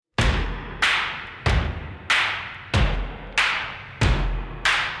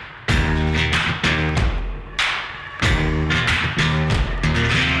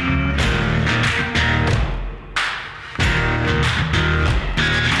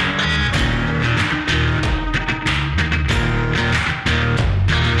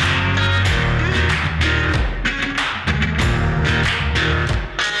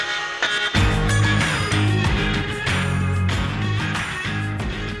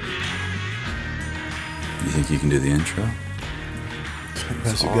You think you can do the intro?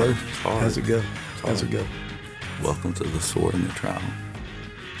 How's it go? How's it go? How's it go? Welcome to the Sword and The Trowel.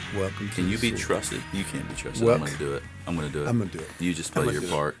 Welcome. Can you be trusted? You can't be trusted. I'm going to do it. I'm going to do it. I'm going to do it. You just play your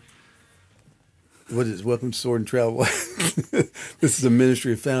part. What is Welcome to Sword and Trowel? This is a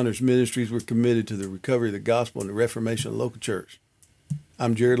ministry of Founders Ministries. We're committed to the recovery of the gospel and the reformation of the local church.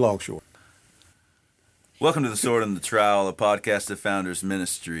 I'm Jared Longshore. Welcome to the Sword and the Trowel, a podcast of Founders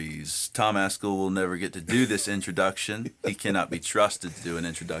Ministries. Tom Ascol will never get to do this introduction. He cannot be trusted to do an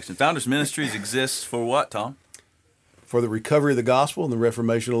introduction. Founders Ministries exists for what, Tom? For the recovery of the gospel and the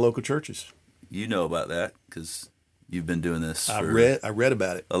reformation of local churches. You know about that because you've been doing this for I read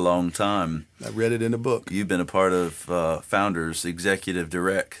about it. A long time. I read it in a book. You've been a part of Founders Executive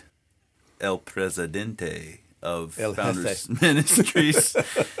Direct, El Presidente of El Founders Jefe. Ministries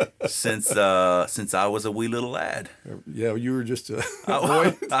since I was a wee little lad. Yeah, you were just a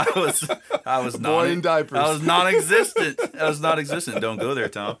boy. I was boy in diapers. I was non-existent. Don't go there,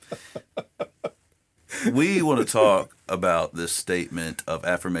 Tom. We want to talk about this statement of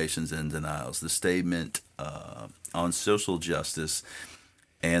affirmations and denials, the statement on social justice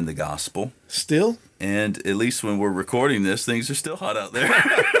and the gospel. Still? And at least when we're recording this, things are still hot out there.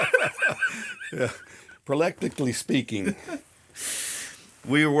 Yeah. Practically speaking.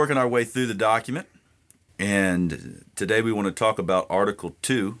 We are working our way through the document, and today we want to talk about Article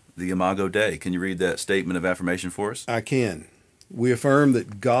 2, the Imago Dei. Can you read that statement of affirmation for us? I can. We affirm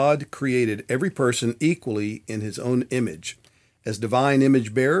that God created every person equally in his own image. As divine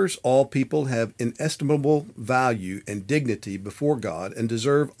image bearers, all people have inestimable value and dignity before God and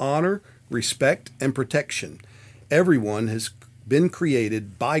deserve honor, respect, and protection. Everyone has been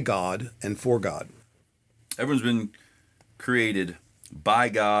created by God and for God. Everyone's been created by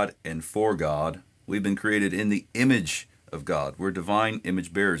God and for God. We've been created in the image of God. We're divine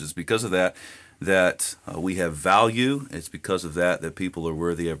image bearers. It's because of that we have value. It's because of that people are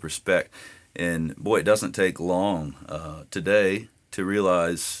worthy of respect. And boy, it doesn't take long today to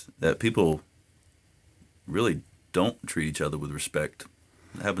realize that people really don't treat each other with respect.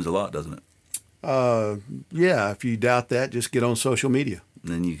 It happens a lot, doesn't it? Yeah, if you doubt that, just get on social media.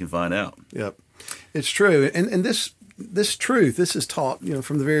 And then you can find out. Yep. It's true. And this truth, this is taught,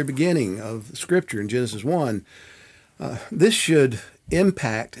 from the very beginning of Scripture in Genesis 1. This should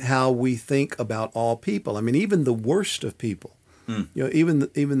impact how we think about all people. I mean, even the worst of people, even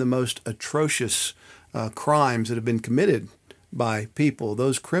the most atrocious crimes that have been committed by people,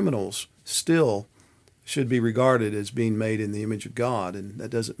 those criminals still should be regarded as being made in the image of God. And that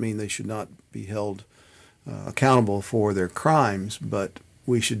doesn't mean they should not be held accountable for their crimes, but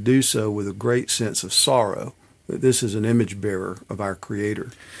we should do so with a great sense of sorrow that this is an image bearer of our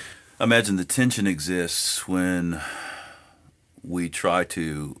Creator. Imagine the tension exists when we try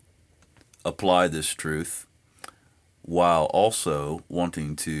to apply this truth while also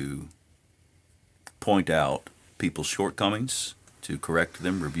wanting to point out people's shortcomings, to correct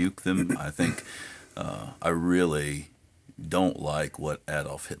them, rebuke them. I think I really don't like what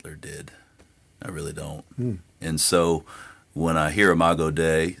Adolf Hitler did. I really don't. And so when I hear Imago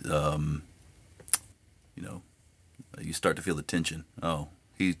Dei, you start to feel the tension. Oh,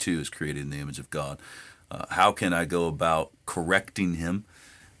 he too is created in the image of God. How can I go about correcting him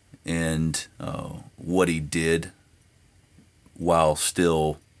and what he did while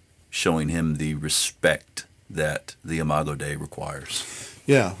still showing him the respect that the Imago Dei requires?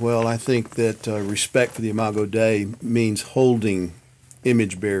 Yeah, well, I think that respect for the Imago Dei means holding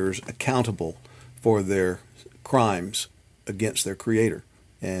image bearers accountable for their crimes against their Creator.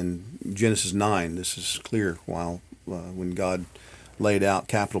 And Genesis 9, this is clear when God laid out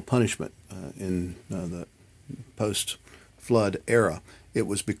capital punishment in the post-flood era. It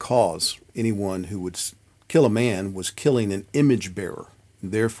was because anyone who would kill a man was killing an image bearer.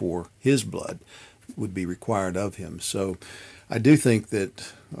 Therefore, his blood would be required of him. So I do think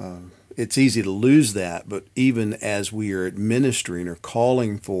that it's easy to lose that, but even as we are administering or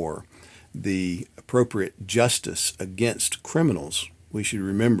calling for the appropriate justice against criminals, we should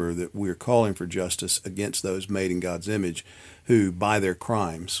remember that we are calling for justice against those made in God's image who, by their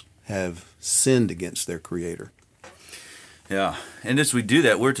crimes, have sinned against their Creator. Yeah, and as we do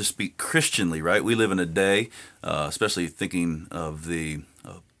that, we're to speak Christianly, right? We live in a day, especially thinking of the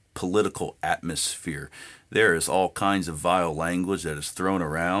political atmosphere. There is all kinds of vile language that is thrown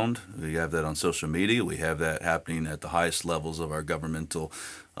around. We have that on social media. We have that happening at the highest levels of our governmental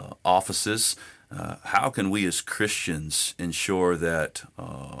offices. How can we as Christians ensure that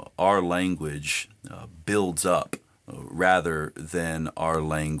our language builds up rather than our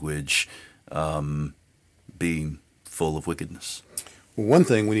language being full of wickedness? Well, one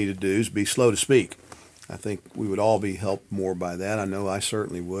thing we need to do is be slow to speak. I think we would all be helped more by that. I know I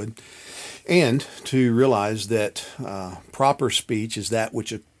certainly would. And to realize that proper speech is that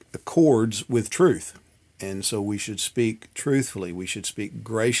which accords with truth. And so we should speak truthfully. We should speak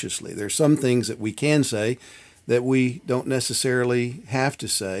graciously. There's some things that we can say that we don't necessarily have to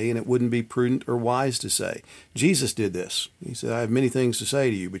say, and it wouldn't be prudent or wise to say. Jesus did this. He said, I have many things to say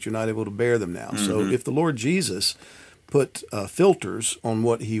to you, but you're not able to bear them now. Mm-hmm. So if the Lord Jesus put filters on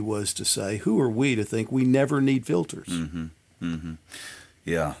what he was to say, who are we to think we never need filters? Mm-hmm. Mm-hmm.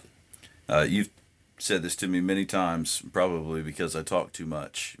 Yeah. You've said this to me many times, probably because I talk too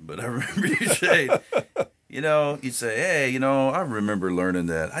much, but I remember you saying, you'd say, hey, I remember learning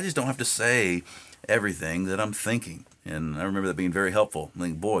that I just don't have to say everything that I'm thinking. And I remember that being very helpful. I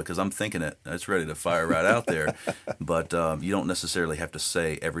think, boy, because I'm thinking it, it's ready to fire right out there. But you don't necessarily have to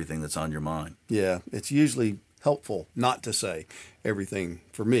say everything that's on your mind. Yeah, it's usually helpful not to say everything,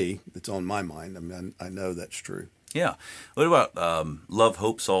 for me, that's on my mind. I mean, I know that's true. Yeah. What about love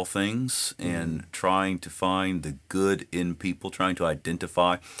hopes all things and trying to find the good in people, trying to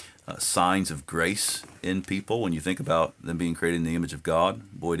identify signs of grace in people when you think about them being created in the image of God?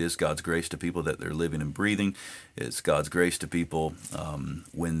 Boy, it is God's grace to people that they're living and breathing. It's God's grace to people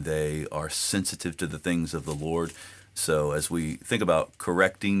when they are sensitive to the things of the Lord. So as we think about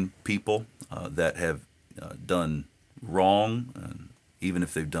correcting people that have done wrong, and even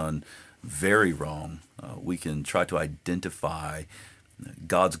if they've done very wrong, we can try to identify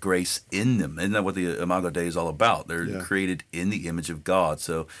God's grace in them. Isn't that what the Imago Dei is all about? They're created in the image of God.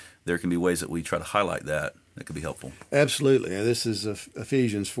 So there can be ways that we try to highlight that could be helpful. Absolutely. And this is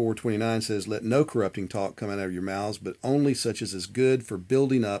Ephesians 4:29 says, let no corrupting talk come out of your mouths, but only such as is good for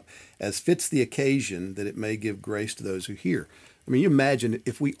building up, as fits the occasion, that it may give grace to those who hear. I mean, you imagine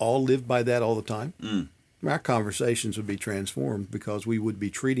if we all lived by that all the time. Our conversations would be transformed because we would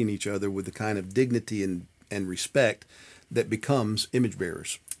be treating each other with the kind of dignity and respect that becomes image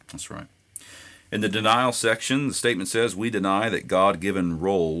bearers. That's right. In the denial section, the statement says, we deny that God-given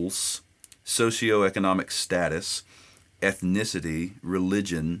roles, socioeconomic status, ethnicity,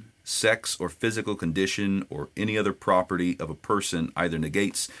 religion, sex or physical condition, or any other property of a person either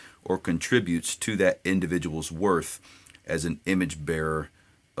negates or contributes to that individual's worth as an image bearer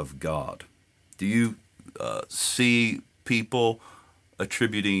of God. Do you see people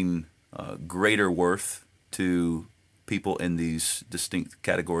attributing greater worth to people in these distinct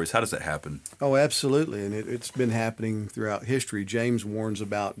categories? How does that happen? Oh, absolutely. And it's been happening throughout history. James warns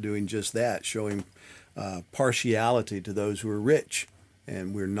about doing just that, showing partiality to those who are rich.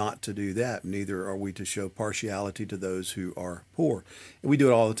 And we're not to do that. Neither are we to show partiality to those who are poor. And we do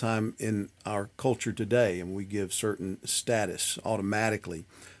it all the time in our culture today, and we give certain status automatically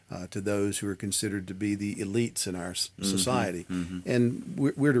to those who are considered to be the elites in our society. And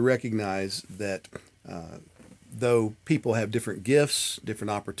we're to recognize that though people have different gifts,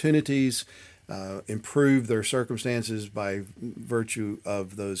 different opportunities, improve their circumstances by virtue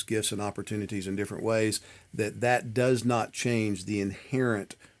of those gifts and opportunities in different ways, that does not change the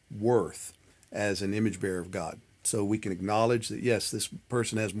inherent worth as an image bearer of God. So we can acknowledge that, yes, this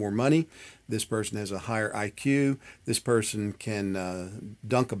person has more money, this person has a higher IQ, this person can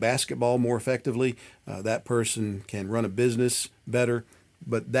dunk a basketball more effectively, that person can run a business better,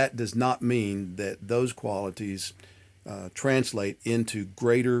 but that does not mean that those qualities translate into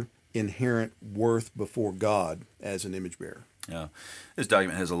greater inherent worth before God as an image bearer. Yeah, this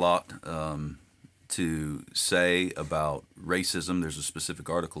document has a lot to say about racism. There's a specific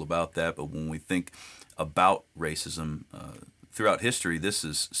article about that, but when we think about racism throughout history, this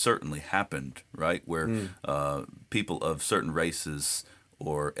has certainly happened, right? Where people of certain races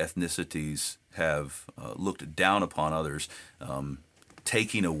or ethnicities have looked down upon others,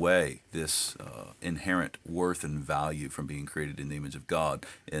 taking away this inherent worth and value from being created in the image of God.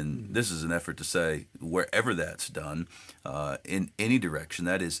 And this is an effort to say, wherever that's done, in any direction,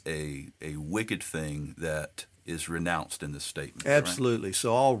 that is a wicked thing that is renounced in this statement. Absolutely. Right?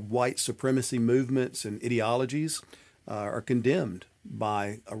 So all white supremacy movements and ideologies are condemned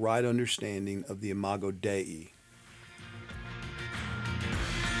by a right understanding of the Imago Dei.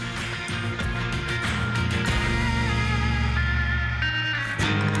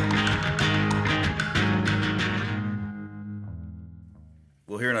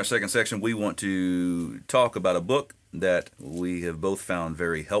 Well, here in our second section, we want to talk about a book that we have both found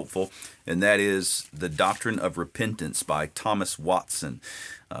very helpful, and that is The Doctrine of Repentance by Thomas Watson.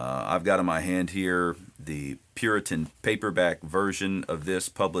 I've got in my hand here the Puritan paperback version of this,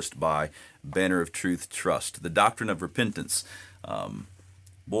 published by Banner of Truth Trust. The Doctrine of Repentance.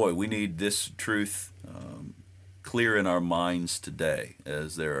 Boy, we need this truth clear in our minds today,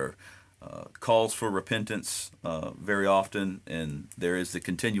 as there are calls for repentance very often, and there is the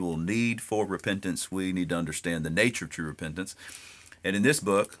continual need for repentance. We need to understand the nature of true repentance. And in this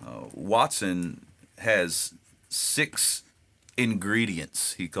book, Watson has 6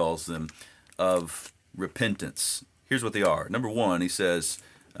 ingredients, he calls them, of repentance. Here's what they are. Number 1, he says,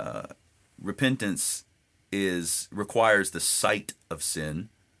 repentance requires the sight of sin.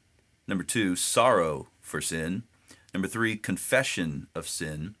 Number 2, sorrow for sin. Number 3, confession of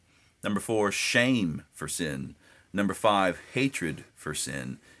sin. Number 4, shame for sin. Number 5, hatred for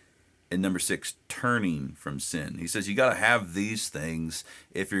sin. And number 6, turning from sin. He says you got to have these things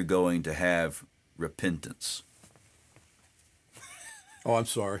if you're going to have repentance. Oh, I'm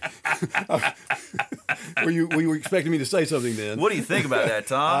sorry. were you expecting me to say something then? What do you think about that,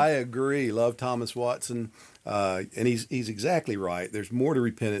 Tom? I agree. Love Thomas Watson, and he's exactly right. There's more to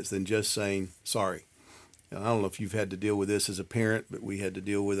repentance than just saying sorry. And I don't know if you've had to deal with this as a parent, but we had to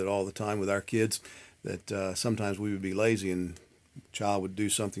deal with it all the time with our kids. That sometimes we would be lazy and a child would do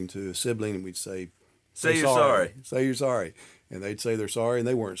something to a sibling, and we'd say you're sorry. Say you're sorry. And they'd say they're sorry, and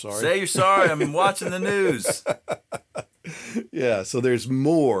they weren't sorry. Say you're sorry. I'm watching the news. Yeah, so there's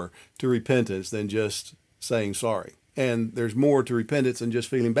more to repentance than just saying sorry. And there's more to repentance than just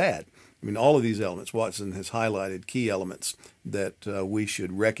feeling bad. I mean, all of these elements, Watson has highlighted key elements that we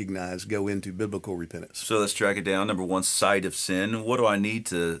should recognize go into biblical repentance. So let's track it down. Number 1, sight of sin. What do I need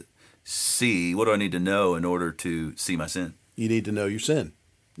to see? What do I need to know in order to see my sin? You need to know your sin.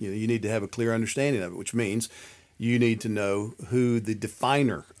 You need to have a clear understanding of it, which means you need to know who the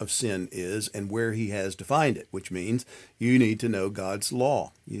definer of sin is and where he has defined it, which means you need to know God's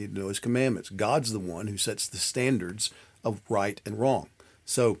law. You need to know his commandments. God's the one who sets the standards of right and wrong.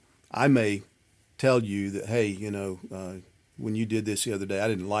 So I may tell you that, hey, when you did this the other day, I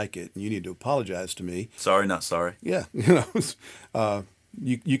didn't like it, and you need to apologize to me. Sorry, not sorry. Yeah,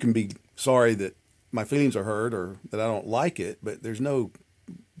 you can be sorry that my feelings are hurt or that I don't like it, but there's no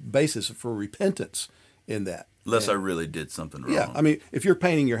basis for repentance in that. Unless I really did something wrong. Yeah, I mean, if you're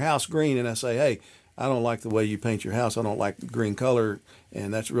painting your house green and I say, hey, I don't like the way you paint your house, I don't like the green color,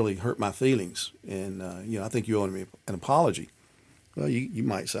 and that's really hurt my feelings, and I think you owe me an apology. Well, you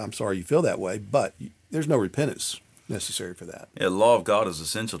might say, I'm sorry you feel that way, but there's no repentance necessary for that. Yeah, the law of God is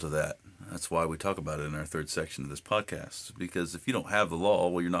essential to that. That's why we talk about it in our 3rd section of this podcast. Because if you don't have the law,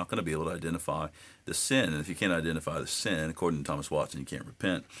 well, you're not going to be able to identify the sin. And if you can't identify the sin, according to Thomas Watson, you can't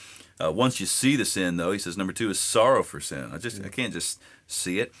repent. Once you see the sin, though, he says number 2 is sorrow for sin. I can't just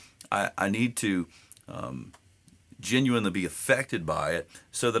see it. I need to genuinely be affected by it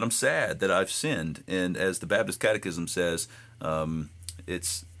so that I'm sad that I've sinned. And as the Baptist Catechism says,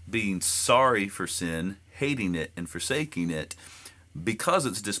 it's being sorry for sin, hating it, and forsaking it because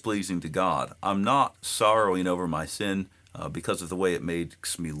it's displeasing to God. I'm not sorrowing over my sin because of the way it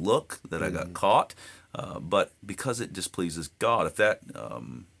makes me look, that I got caught, but because it displeases God. If that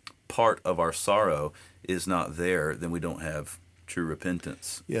part of our sorrow is not there, then we don't have true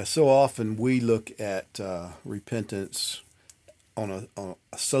repentance. Yeah, so often we look at repentance on a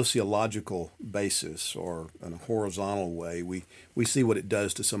sociological basis or in a horizontal way. We see what it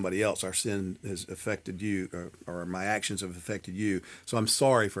does to somebody else. Our sin has affected you, or my actions have affected you, so I'm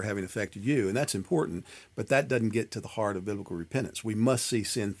sorry for having affected you, and that's important, but that doesn't get to the heart of biblical repentance. We must see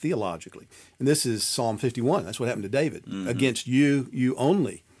sin theologically, and this is Psalm 51. That's what happened to David. Mm-hmm. Against you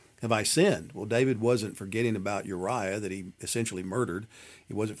only have I sinned? Well, David wasn't forgetting about Uriah that he essentially murdered.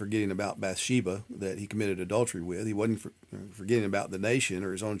 He wasn't forgetting about Bathsheba that he committed adultery with. He wasn't forgetting about the nation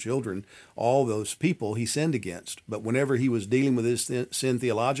or his own children, all those people he sinned against. But whenever he was dealing with his sin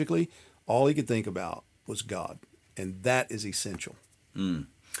theologically, all he could think about was God. And that is essential.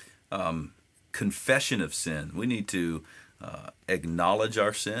 Confession of sin. We need to acknowledge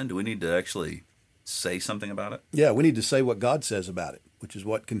our sin. Do we need to actually say something about it? Yeah, we need to say what God says about it, which is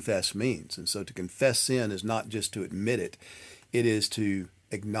what confess means. And so to confess sin is not just to admit it. It is to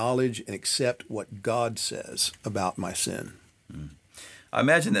acknowledge and accept what God says about my sin. I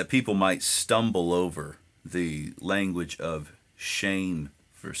imagine that people might stumble over the language of shame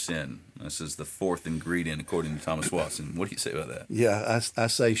for sin. This is the 4th ingredient, according to Thomas Watson. What do you say about that? Yeah, I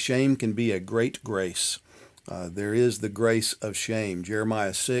say shame can be a great grace. There is the grace of shame.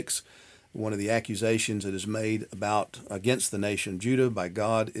 Jeremiah 6, one of the accusations that is made against the nation of Judah by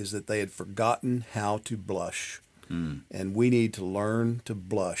God is that they had forgotten how to blush. And we need to learn to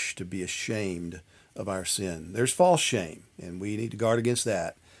blush, to be ashamed of our sin. There's false shame, and we need to guard against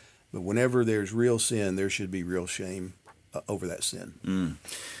that. But whenever there's real sin, there should be real shame over that sin.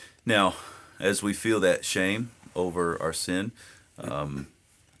 Now, as we feel that shame over our sin,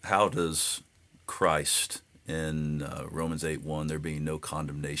 how does Christ in Romans 8:1, there being no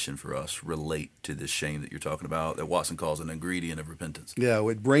condemnation for us, relate to this shame that you're talking about, that Watson calls an ingredient of repentance. Yeah,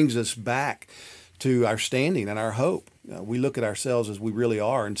 it brings us back to our standing and our hope. We look at ourselves as we really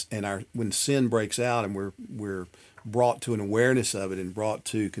are, and when sin breaks out and we're brought to an awareness of it and brought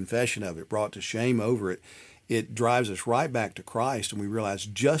to confession of it, brought to shame over it, it drives us right back to Christ, and we realize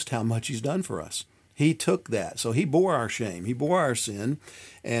just how much He's done for us. He took that. So He bore our shame. He bore our sin,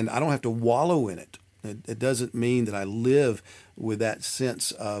 and I don't have to wallow in it. It doesn't mean that I live with that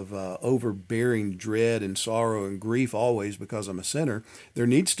sense of overbearing dread and sorrow and grief always because I'm a sinner. There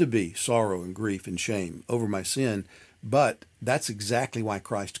needs to be sorrow and grief and shame over my sin, but that's exactly why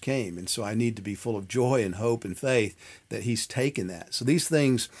Christ came. And so I need to be full of joy and hope and faith that He's taken that. So these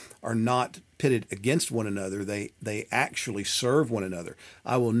things are not pitted against one another. They actually serve one another.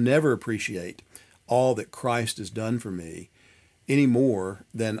 I will never appreciate all that Christ has done for me any more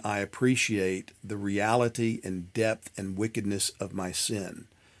than I appreciate the reality and depth and wickedness of my sin.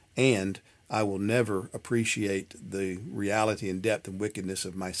 And I will never appreciate the reality and depth and wickedness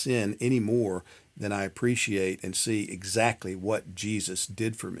of my sin any more than I appreciate and see exactly what Jesus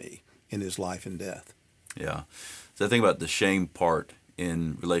did for me in His life and death. Yeah. So I think about the shame part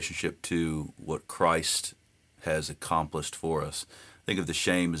in relationship to what Christ has accomplished for us. Think of the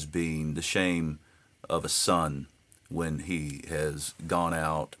shame as being the shame of a son when he has gone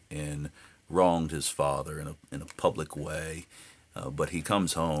out and wronged his father in a public way. But he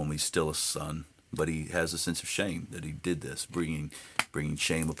comes home, he's still a son, but he has a sense of shame that he did this, bringing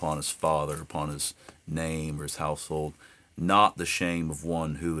shame upon his father, upon his name or his household, not the shame of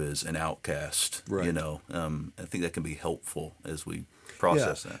one who is an outcast. Right. I think that can be helpful as we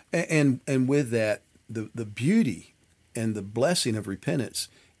process that. And with that, the beauty and the blessing of repentance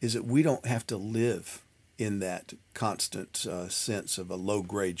is that we don't have to live in that constant sense of a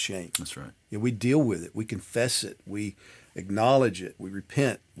low-grade shame. That's right. We deal with it. We confess it. We acknowledge it. We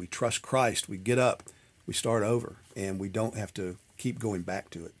repent. We trust Christ. We get up. We start over. And we don't have to keep going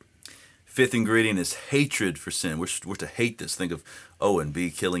back to it. Fifth ingredient is hatred for sin. We're to hate this. Think of Owen, be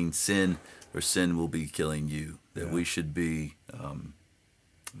killing sin, or sin will be killing you. That we should be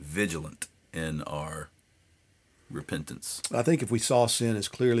vigilant in our repentance. I think if we saw sin as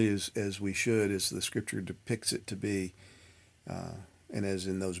clearly as we should, as the Scripture depicts it to be, and as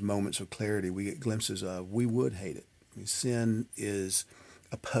in those moments of clarity we get glimpses of, we would hate it. I mean, sin is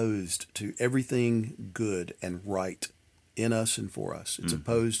opposed to everything good and right in us and for us. It's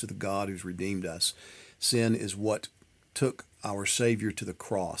opposed to the God who's redeemed us. Sin is what took our Savior to the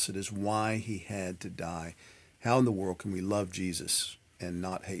cross. It is why He had to die. How in the world can we love Jesus and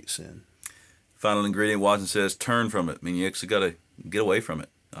not hate sin? Final ingredient, Watson says, turn from it. I mean, you actually got to get away from it.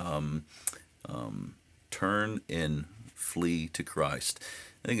 Turn and flee to Christ.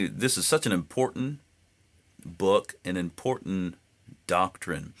 I think this is such an important book, an important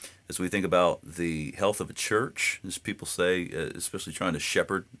doctrine as we think about the health of a church, as people say, especially trying to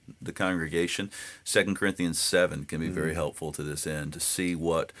shepherd the congregation. 2 Corinthians 7 can be very helpful to this end, to see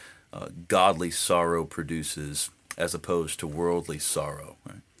what godly sorrow produces as opposed to worldly sorrow.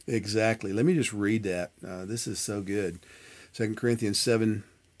 Right? Exactly. Let me just read that. This is so good. 2 Corinthians 7,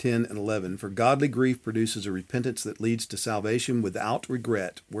 10 and 11. For godly grief produces a repentance that leads to salvation without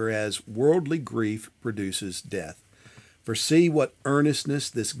regret, whereas worldly grief produces death. For see what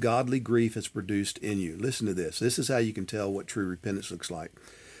earnestness this godly grief has produced in you. Listen to this. This is how you can tell what true repentance looks like.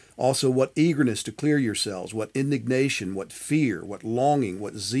 Also, what eagerness to clear yourselves, what indignation, what fear, what longing,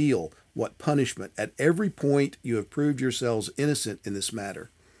 what zeal, what punishment. At every point you have proved yourselves innocent in this matter.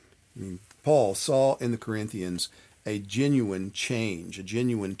 Paul saw in the Corinthians a genuine change, a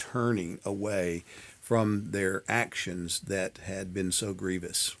genuine turning away from their actions that had been so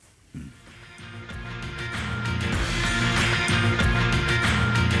grievous.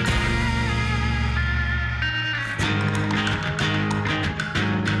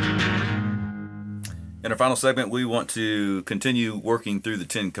 In our final segment, we want to continue working through the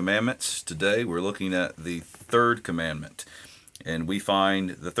 10 Commandments. Today, we're looking at the third commandment. And we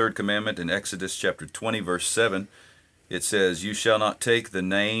find the third commandment in Exodus chapter 20, verse 7. It says, "You shall not take the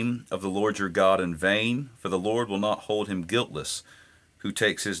name of the Lord your God in vain, for the Lord will not hold him guiltless who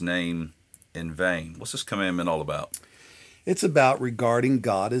takes his name in vain." What's this commandment all about? It's about regarding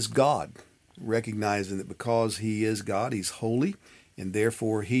God as God, recognizing that because He is God, He's holy, and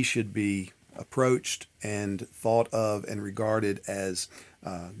therefore He should be approached and thought of and regarded as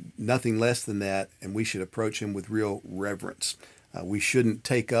nothing less than that, and we should approach Him with real reverence. We shouldn't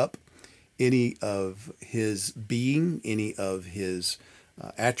take up any of His being, any of His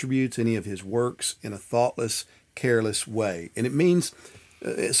attributes, any of His works in a thoughtless, careless way. And it means,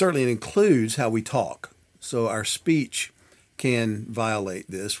 certainly it includes how we talk. So our speech can violate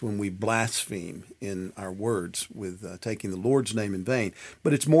this when we blaspheme in our words with taking the Lord's name in vain.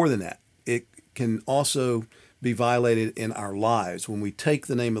 But it's more than that. It can also be violated in our lives when we take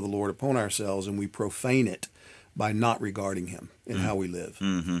the name of the Lord upon ourselves and we profane it by not regarding him in how we live.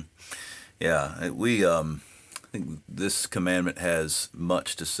 Mm-hmm. Yeah, I think this commandment has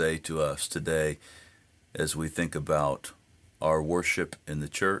much to say to us today as we think about our worship in the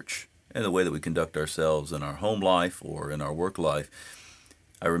church and the way that we conduct ourselves in our home life or in our work life.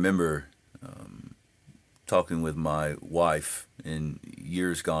 I remember talking with my wife in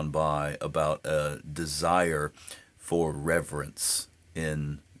years gone by about a desire for reverence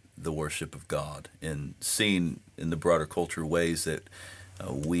in the worship of God, and seeing in the broader culture ways that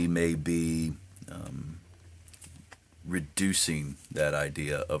we may be reducing that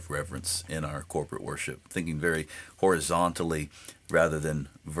idea of reverence in our corporate worship, thinking very horizontally rather than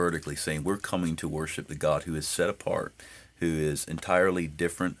vertically, saying we're coming to worship the God who is set apart, who is entirely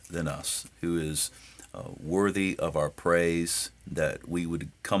different than us, who is worthy of our praise, that we would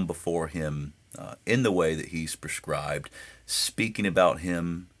come before him in the way that he's prescribed, speaking about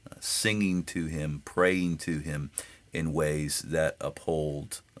him, singing to him, praying to him in ways that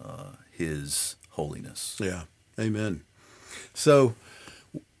uphold his holiness. Yeah, amen. So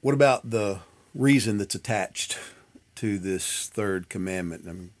what about the reason that's attached to this third commandment?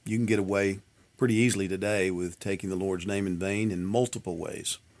 I mean, you can get away pretty easily today with taking the Lord's name in vain in multiple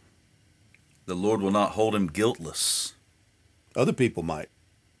ways. The Lord will not hold him guiltless. Other people might,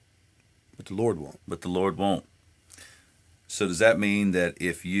 but the Lord won't. But the Lord won't. So does that mean that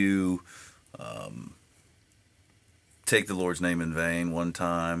if you take the Lord's name in vain one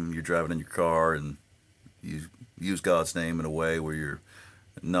time, you're driving in your car and you use God's name in a way where you're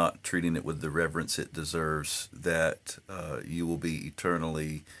not treating it with the reverence it deserves, that you will be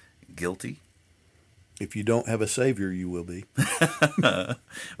eternally guilty? If you don't have a Savior, you will be. But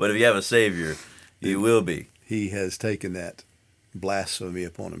if you have a Savior, you will be. He has taken that blasphemy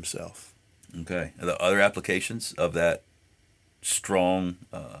upon himself. Okay. Are there other applications of that strong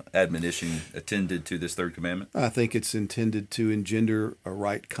admonition attended to this third commandment? I think it's intended to engender a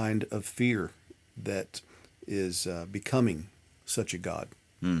right kind of fear that is becoming such a God,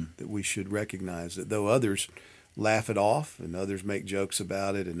 that we should recognize that though others laugh it off and others make jokes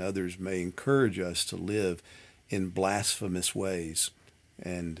about it and others may encourage us to live in blasphemous ways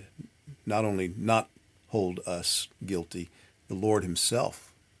and not only not hold us guilty, the Lord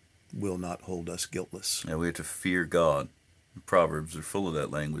himself will not hold us guiltless. Yeah, we have to fear God. Proverbs are full of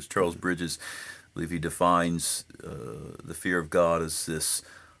that language. Charles Bridges, I believe he defines the fear of God as this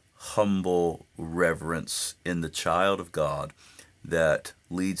humble reverence in the child of God that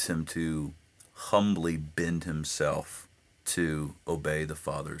leads him to humbly bend himself to obey the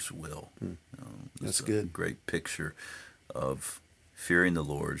Father's will. That's good. A great picture of fearing the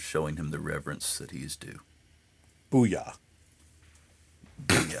Lord, showing him the reverence that he is due. Booyah.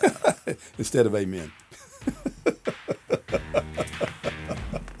 Booyah. Instead of amen.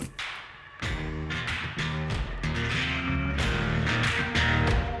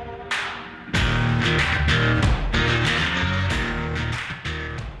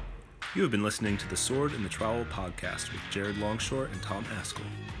 You have been listening to the Sword and The Trowel podcast with Jared Longshore and Tom Ascol.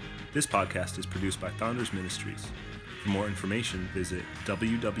 This podcast is produced by Founders Ministries. For more information, visit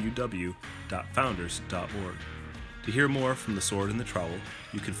www.founders.org. To hear more from the Sword and the Trowel,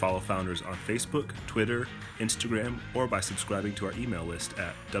 you can follow Founders on Facebook, Twitter, Instagram, or by subscribing to our email list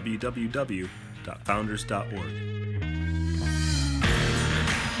at www.founders.org.